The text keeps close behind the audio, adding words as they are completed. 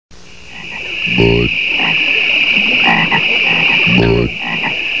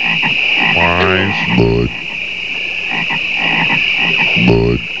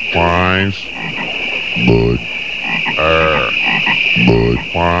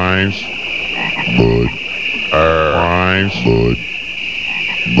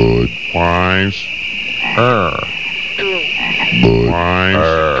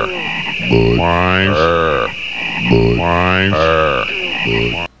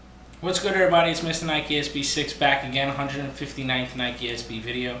What's good, everybody? It's Mr. Nike SB6 back again, 159th Nike SB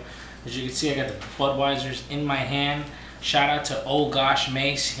video. As you can see, I got the Budweisers in my hand. Shout out to Oh Gosh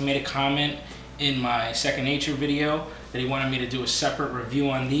Mace. He made a comment in my Second Nature video that he wanted me to do a separate review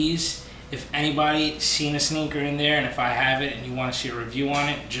on these. If anybody seen a sneaker in there, and if I have it and you want to see a review on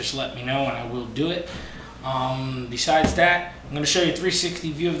it, just let me know and I will do it. Besides that, I'm going to show you a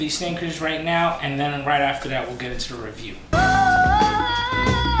 360 view of these sneakers right now, and then right after that we'll get into the review.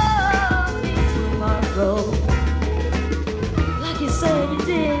 Like you said you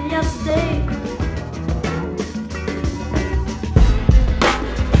did yesterday.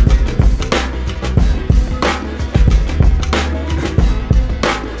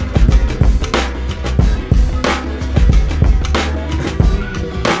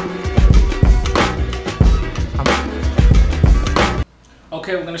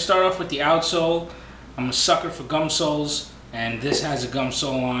 Okay, we're going to start off with the outsole. I'm a sucker for gum soles, and this has a gum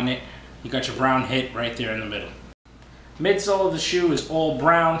sole on it. You got your brown hit right there in the middle. Midsole of the shoe is all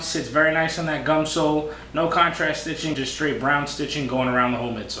brown, sits very nice on that gum sole. No contrast stitching, just straight brown stitching going around the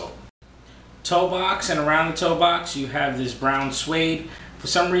whole midsole. Toe box, and around the toe box you have this brown suede. For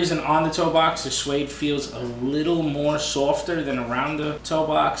some reason on the toe box the suede feels a little more softer than around the toe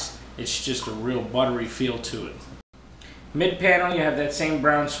box. It's just a real buttery feel to it. Mid panel you have that same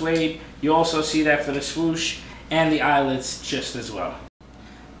brown suede. You also see that for the swoosh and the eyelets just as well.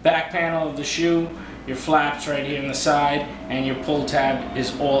 Back panel of the shoe, your flaps right here on the side, and your pull tab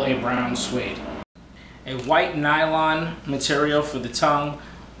is all a brown suede. A white nylon material for the tongue,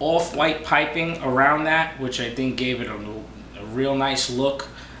 off-white piping around that, which I think gave it a real nice look.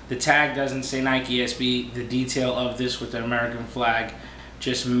 The tag doesn't say Nike SB. The detail of this with the American flag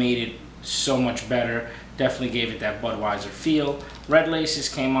just made it so much better. Definitely gave it that Budweiser feel. Red laces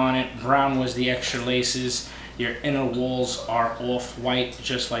came on it, brown was the extra laces. Your inner walls are off-white,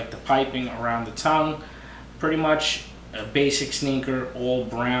 just like the piping around the tongue. Pretty much a basic sneaker, all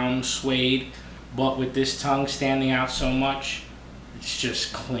brown suede, but with this tongue standing out so much, it's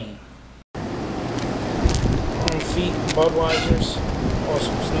just clean. On feet, Budweisers,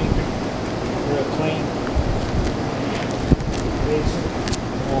 awesome sneaker, real clean. Basic,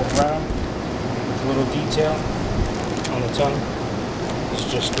 all brown, with a little detail on the tongue. It's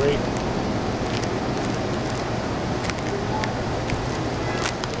just great.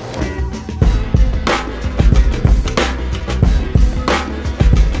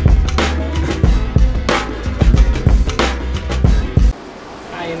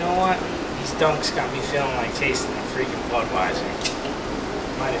 Dunks got me feeling like tasting a freaking Budweiser.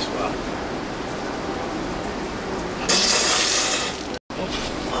 Might as well.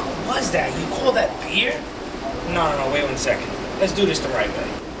 What was that? You call that beer? No, wait 1 second. Let's do this the right way.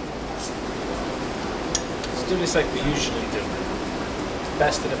 Let's do this like we usually do.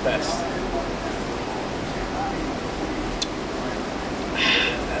 Best of the best.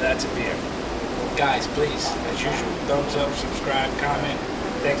 Now that's a beer. Guys, please, as usual, thumbs up, subscribe, comment.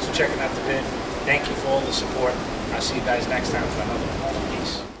 Thanks for checking out the vid. Thank you for all the support. I'll see you guys next time for another one.